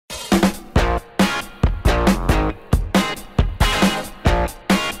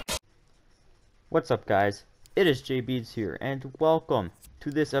What's up, guys? It is JBeads here, and welcome to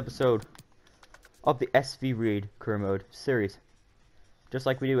this episode of the SV Ried Career Mode series. Just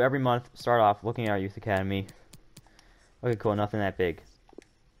like we do every month, start off looking at our youth academy. Okay, cool, nothing that big.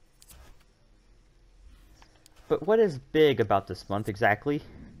 But what is big about this month exactly?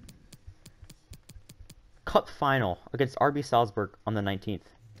 Cup final against RB Salzburg on the 19th.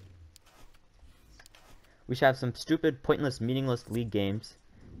 We should have some stupid, pointless, meaningless league games,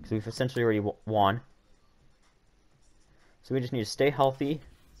 because we've essentially already won. So we just need to stay healthy.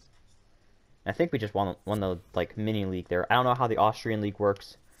 I think we just won the mini league there. I don't know how the Austrian league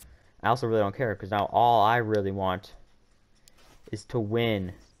works. I also really don't care, because now all I really want is to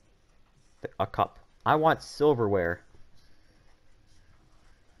win a cup. I want silverware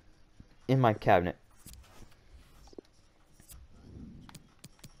in my cabinet.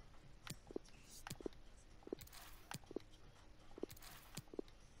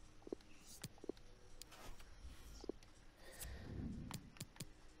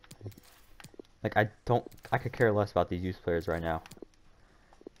 I could care less about these youth players right now.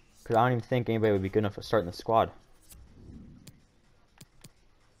 Because I don't even think anybody would be good enough to start in the squad.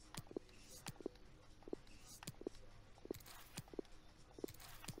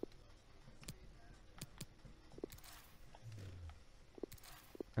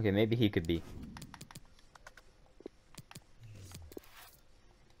 Okay, maybe he could be.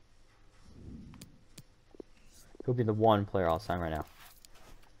 He'll be the one player I'll sign right now.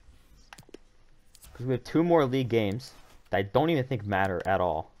 Because we have 2 more league games that I don't even think matter at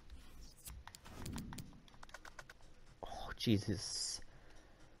all. Oh, Jesus.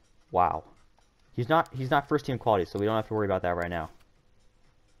 Wow. He's not first team quality, so we don't have to worry about that right now.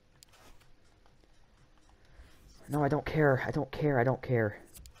 No, I don't care. I don't care. I don't care.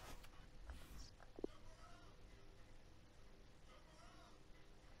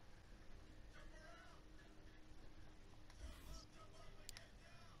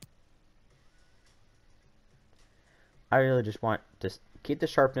 I really just want to keep the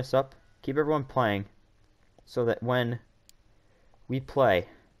sharpness up, keep everyone playing, so that when we play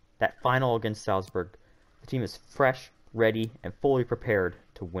that final against Salzburg, the team is fresh, ready, and fully prepared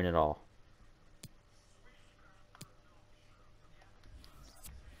to win it all.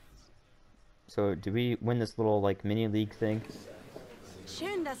 So, do we win this little mini league thing?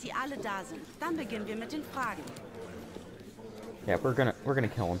 Schön, dass Sie alle da sind. Dann beginnen wir mit den Fragen. Yeah, we're gonna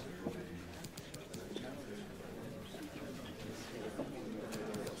kill him.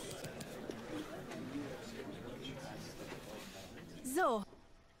 So.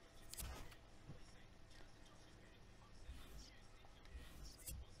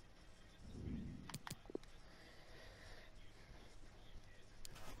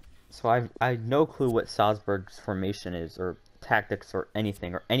 So I have no clue what Salzburg's formation is, or tactics, or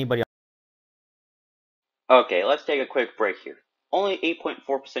anything, or anybody. Okay, let's take a quick break here. Only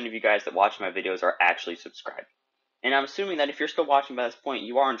 8.4% of you guys that watch my videos are actually subscribed. And I'm assuming that if you're still watching by this point,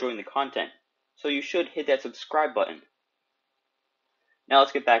 you are enjoying the content. So you should hit that subscribe button. Now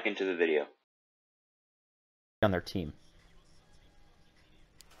let's get back into the video. On their team.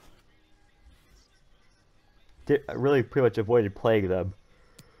 I really pretty much avoided playing them.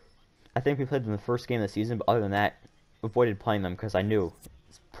 I think we played them the first game of the season, but other than that, avoided playing them because I knew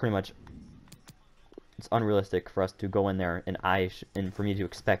it's unrealistic for us to go in there and for me to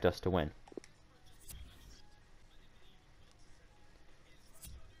expect us to win.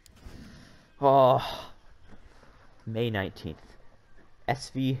 Oh, May 19th.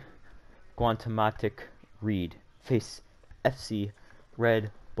 SV Ried face FC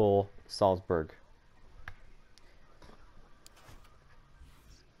Red Bull Salzburg.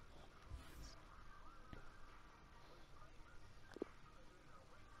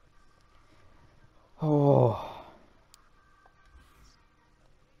 Oh.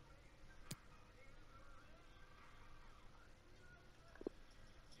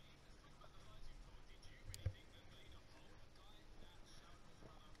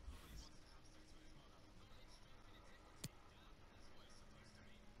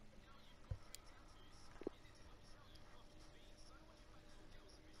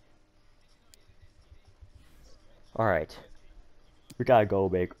 Alright. We gotta go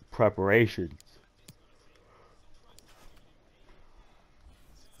make preparations.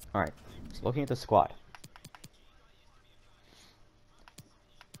 Alright, so looking at the squad.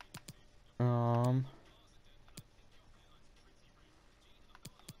 I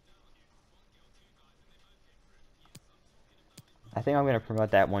think I'm gonna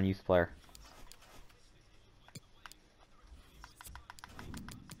promote that one youth player.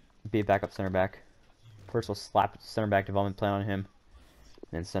 Be a backup center back. First we'll slap center back development plan on him,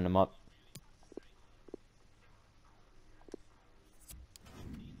 and then send him up.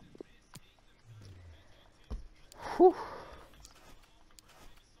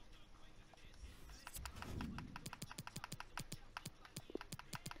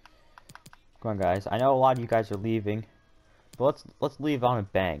 Come on, guys. I know a lot of you guys are leaving, but let's leave on a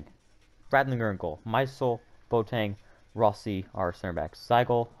bang. Bradlinger in goal. Meisel, Boateng, Rossi are center backs.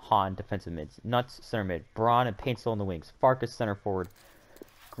 Seigel, Hahn, defensive mids. Nuts, center mid. Braun and Paintsel in the wings. Farkas, center forward.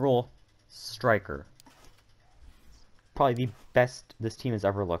 Gruel, striker. Probably the best this team has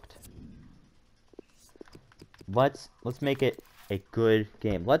ever looked. Let's make it a good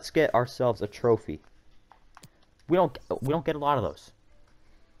game. Let's get ourselves a trophy. We don't get a lot of those.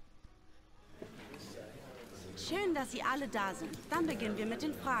 Schön, dass Sie alle da sind. Dann beginnen wir mit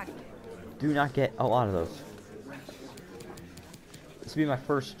den Fragen. Do not get a lot of those. This will be my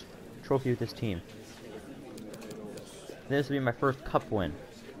first trophy with this team. This will be my first cup win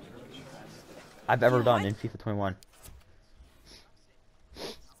I've ever done in FIFA 21.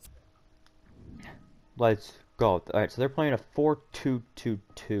 Let's go. Alright, so they're playing a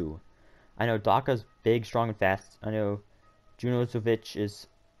 4-2-2-2. I know Daka's big, strong, and fast. I know Junozovic is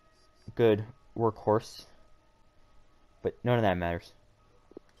a good workhorse. But none of that matters.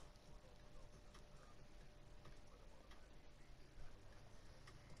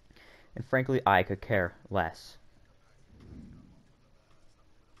 And frankly, I could care less.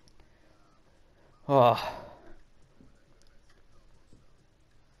 Oh.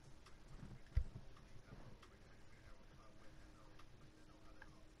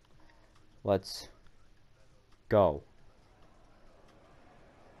 Let's go.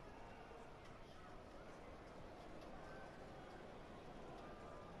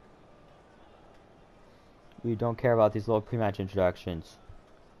 We don't care about these little pre-match introductions.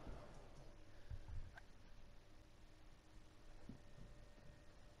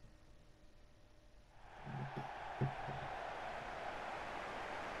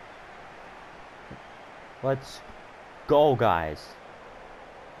 Let's go, guys.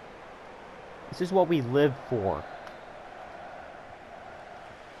 This is what we live for.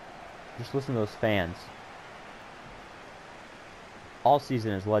 Just listen to those fans. All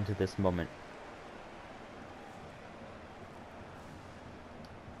season has led to this moment.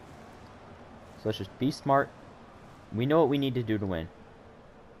 So let's just be smart. We know what we need to do to win.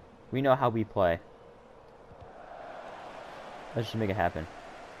 We know how we play. Let's just make it happen.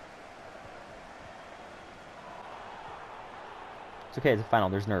 It's okay, it's a final.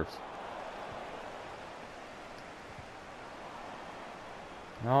 There's nerves.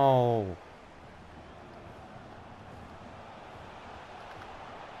 No.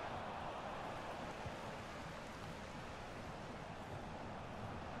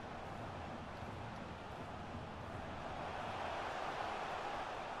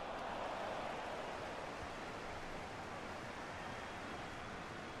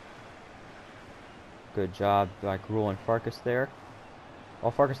 Good job by Gruel and Farkas there. Oh,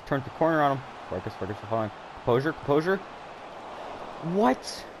 Farkas turned the corner on him. Farkas, hold on. Composure.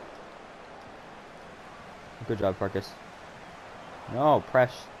 What? Good job, Farkas. No,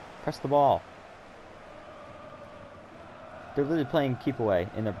 press the ball. They're literally playing keep away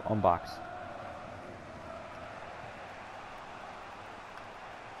in their own box.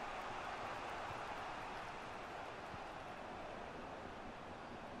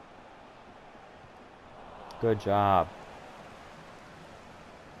 Good job.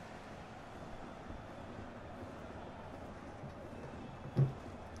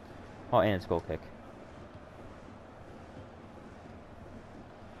 Oh, and it's goal kick.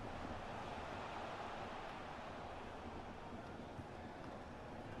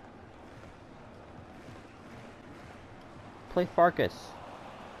 Play Farkas.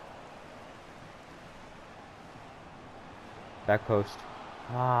 Back post.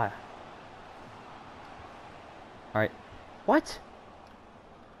 Ah. Alright. What?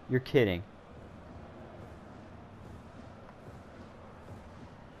 You're kidding.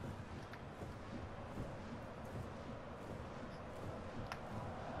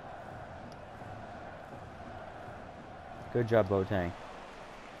 Good job, Boateng.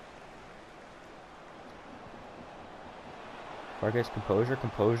 Farkas,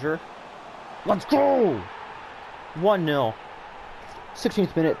 composure. Let's go! 1-0.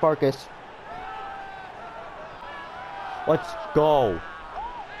 16th minute, Farkas. Let's go.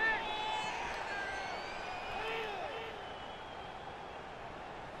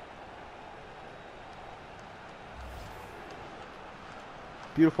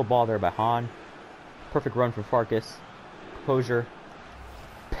 Beautiful ball there by Hahn. Perfect run from Farkas. Composure.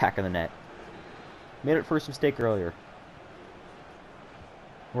 Back of the net. Made it first mistake earlier.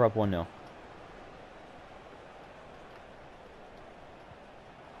 We're up 1-0.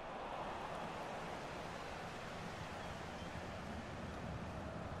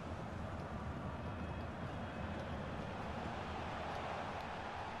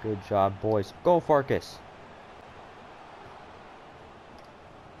 Good job, boys. Go, Farkas.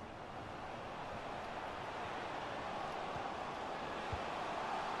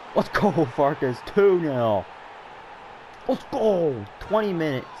 Let's go, Farkas. 2-0. Let's go. 20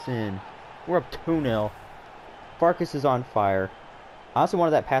 minutes in. We're up 2-0. Farkas is on fire. I also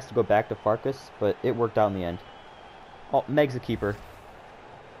wanted that pass to go back to Farkas, but it worked out in the end. Oh, Meg's the keeper.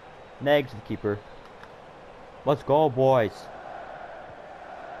 Meg's the keeper. Let's go, boys.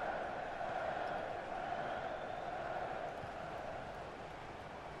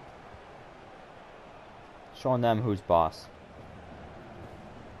 Showing them who's boss.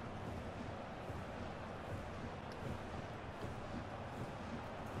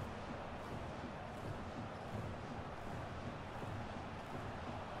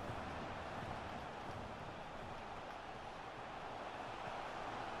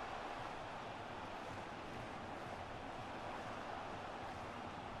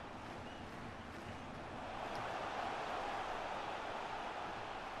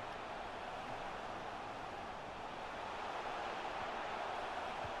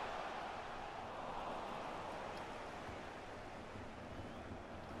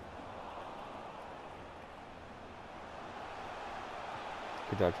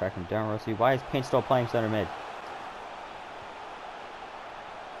 Good job tracking him down, Rossi. Why is Payne still playing center mid?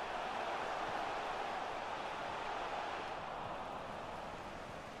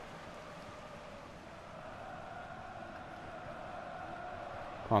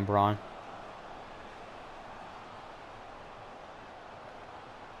 Come on, Braun.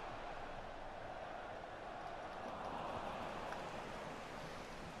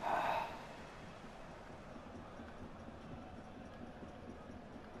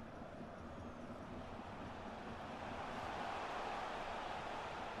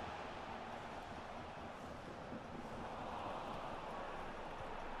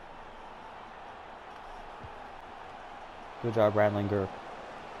 Good job, Radlinger.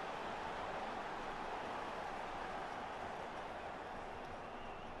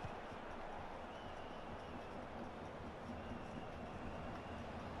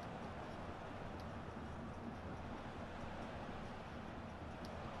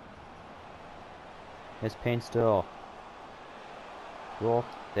 Miss Payne still. Gruel.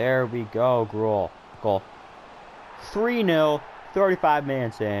 There we go, Gruel. Goal. 3-0. 35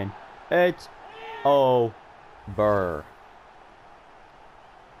 minutes in. It's over.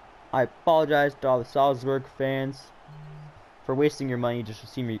 I apologize to all the Salzburg fans for wasting your money just to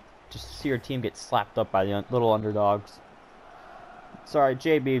see your team get slapped up by the little underdogs. Sorry,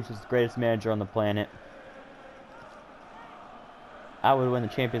 Jay Beebs is the greatest manager on the planet. I would win the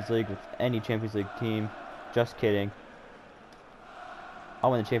Champions League with any Champions League team. Just kidding.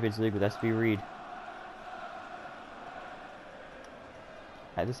 I'll win the Champions League with SV Ried.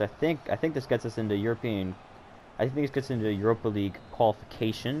 I think this gets us into European. I think this gets into Europa League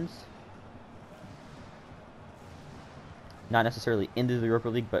qualifications. Not necessarily into the Europa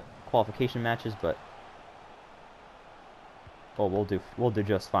League, but qualification matches. But oh, we'll do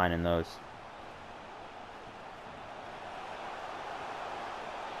just fine in those.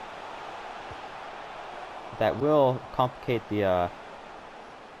 That will complicate the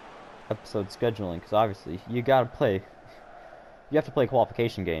episode scheduling, because obviously you have to play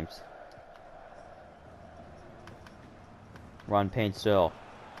qualification games. Run, Payne still.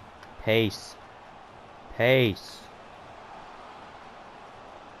 Pace. Pace.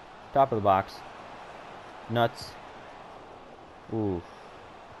 Top of the box. Nuts. Ooh.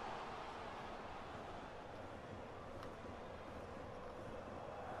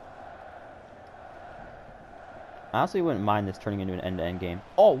 I honestly wouldn't mind this turning into an end-to-end game.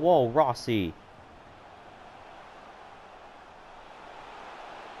 Oh, whoa, Rossi.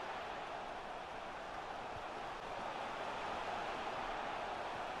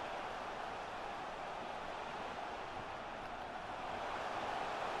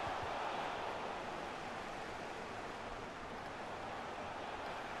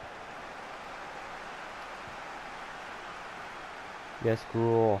 Yes,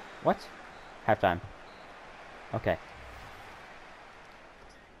 Gruel. What? Halftime. Okay.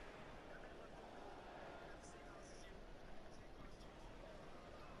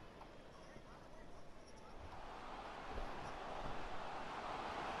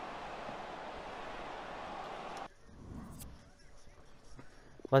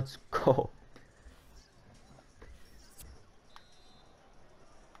 Let's go.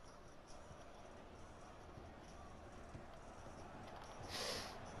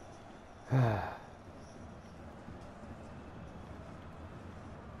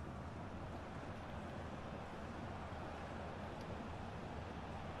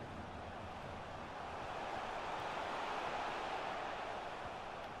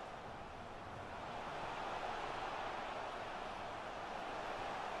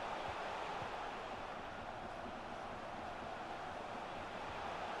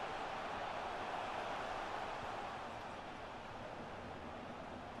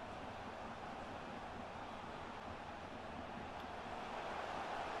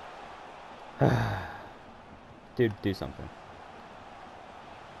 Dude, do something.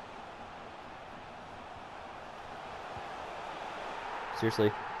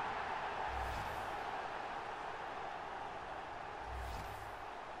 Seriously.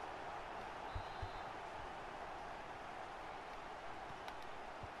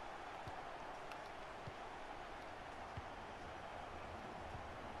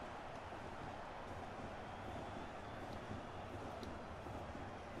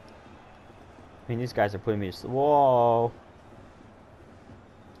 I mean, these guys are putting me to... Whoa!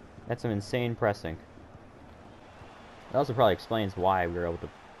 That's some insane pressing. That also probably explains why we were able to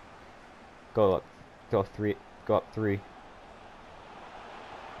go up 3.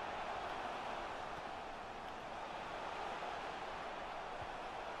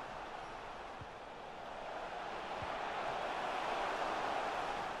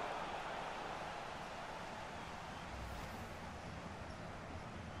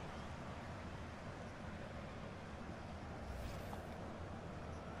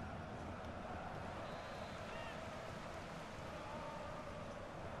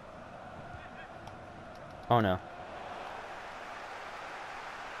 Oh no.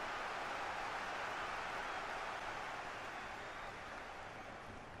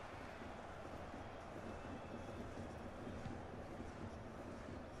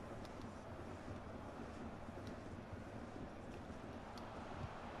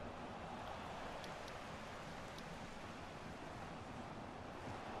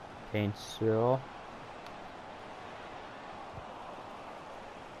 Kane still.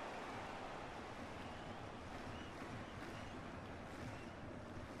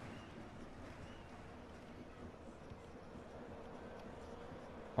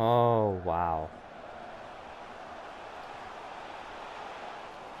 Oh, wow.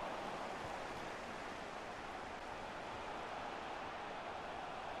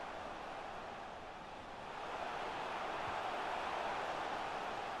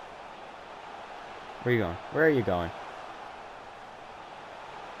 Where are you going? Where are you going?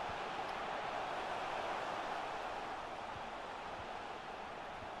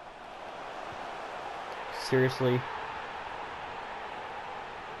 Seriously?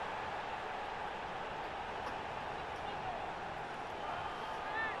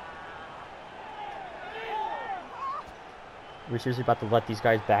 We're seriously about to let these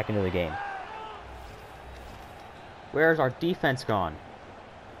guys back into the game. Where's our defense gone?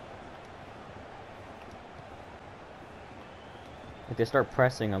 Like they start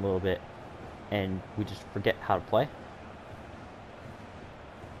pressing a little bit and we just forget how to play.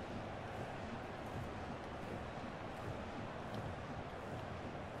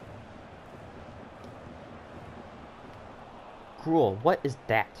 Cruel, what is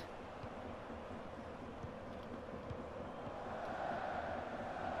that?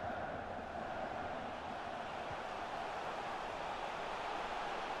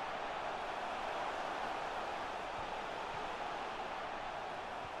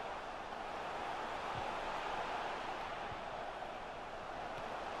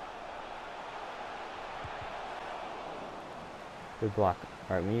 Good block.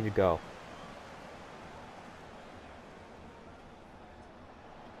 Alright, we need to go.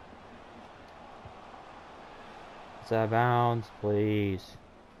 It's out of bounds, please.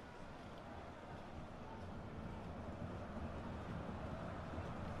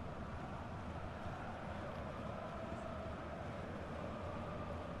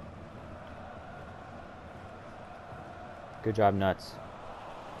 Good job, Nuts.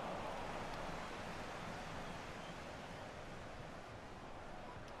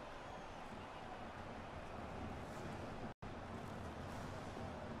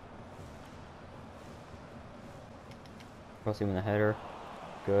 Crossing with the header.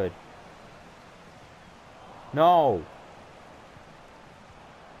 Good. No!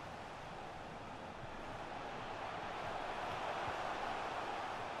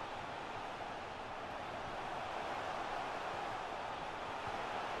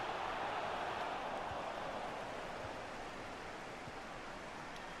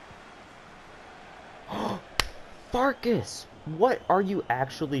 Farkas! What are you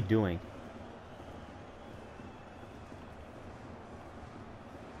actually doing?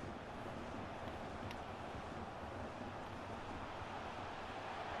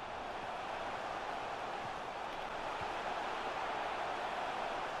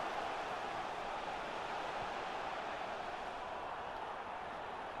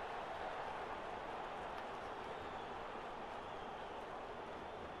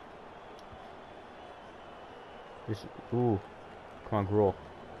 Just, ooh. Come on, Gruel.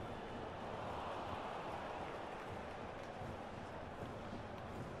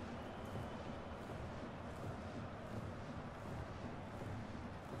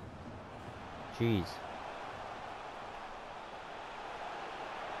 Jeez.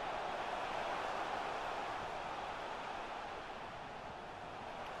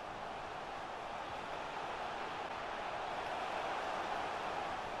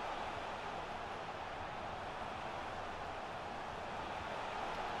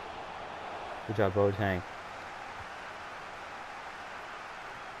 Good job, Boateng.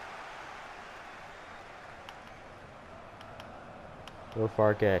 Go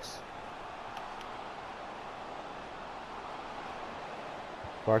Farkas.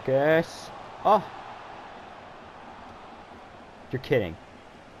 Farkas. Oh! You're kidding.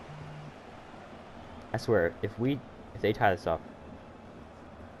 I swear, if they tie this up.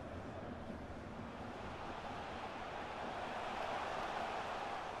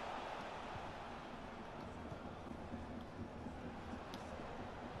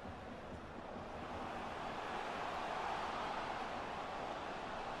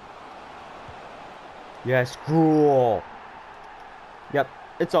 Yes, Gruel. Yep,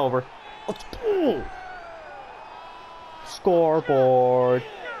 it's over. Let's go. Scoreboard.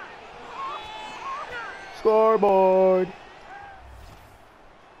 Scoreboard.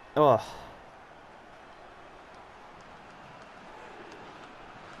 Ugh.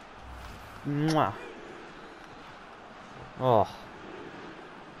 Mwah. Oh.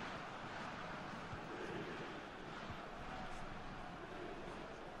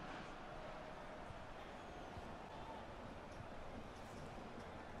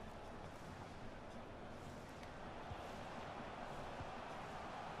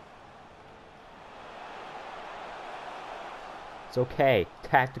 It's okay.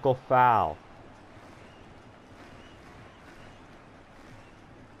 Tactical foul.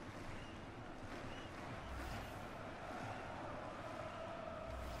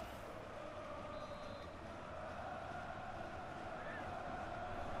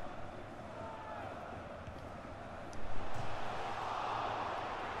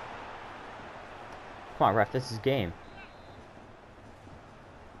 Come on, ref, this is game.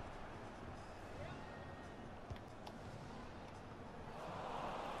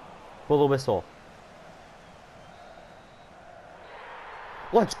 Blow the whistle.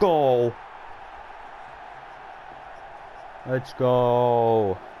 Let's go. Let's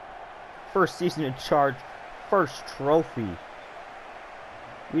go. First season in charge. First trophy.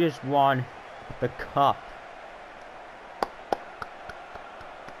 We just won the cup.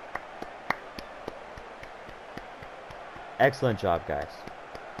 Excellent job, guys.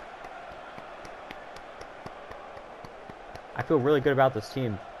 I feel really good about this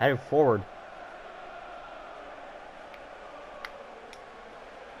team heading forward.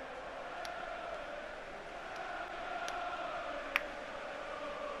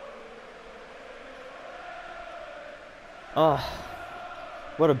 Oh,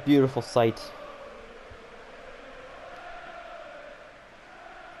 what a beautiful sight.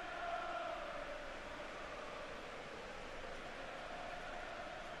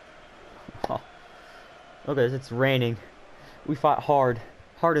 Oh, look at this, it's raining. We fought hard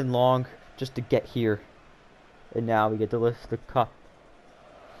and long, just to get here. And now we get to lift the cup.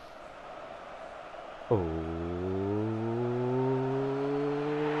 Oh.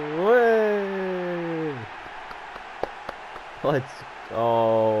 Way. Let's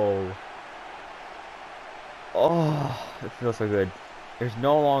go. Oh, it feels so good. There's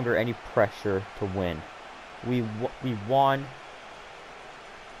no longer any pressure to win. We won.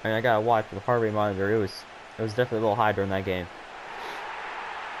 And I gotta watch the heart rate monitor. It was definitely a little high during that game.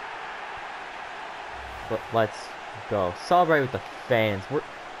 But let's go. Celebrate with the fans.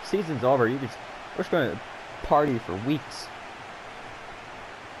 Season's over. We're just gonna party for weeks.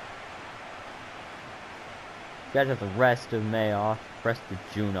 You guys have the rest of May off, rest of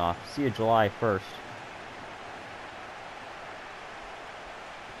June off. See you July 1st.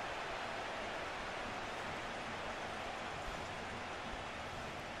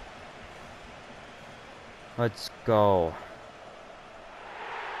 Let's go.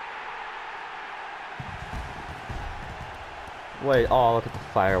 Wait, oh, look at the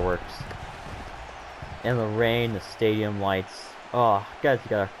fireworks. And the rain, the stadium lights. Oh, guys, you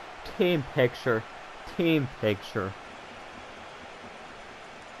got a team picture. Team picture.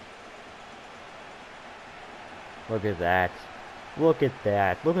 Look at that. Look at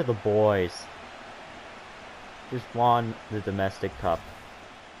that. Look at the boys. Just won the domestic cup.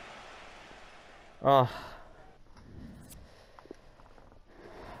 Oh.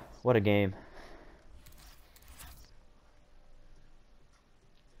 What a game.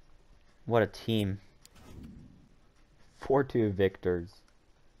 What a team. 4-2 victors.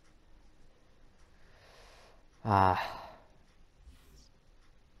 Ah.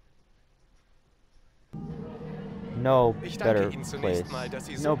 no Ich danke better Ihnen place, zunächst mal, dass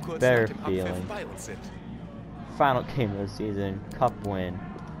Sie no so kurz better nach dem Abpfiff feeling. bei uns sind. Final game of the season, cup win.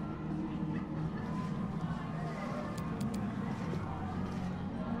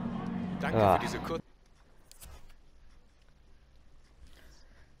 Danke für diese kurze...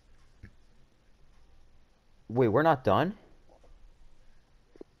 Wait, we're not done?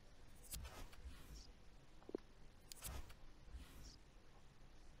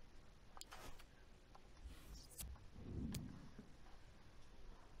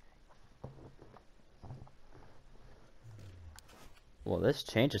 Well, this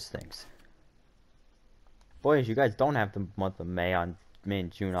changes things. Boys, you guys don't have the month of May and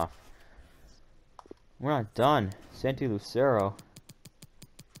June off. We're not done. Santi Lucero.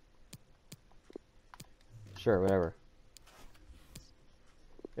 Sure, whatever.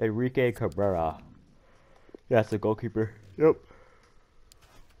 Enrique Cabrera. That's the goalkeeper. Yep.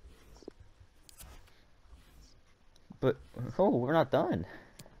 But, oh, we're not done.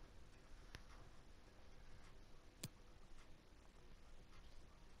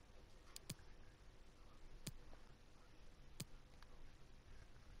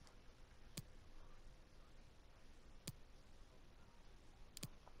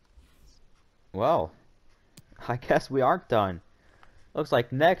 Well, I guess we aren't done. Looks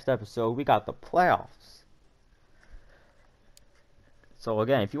like next episode we got the playoffs. So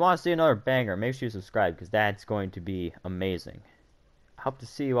again, if you want to see another banger, make sure you subscribe because that's going to be amazing. I hope to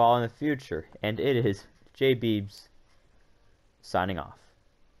see you all in the future. And it is J Beebs signing off.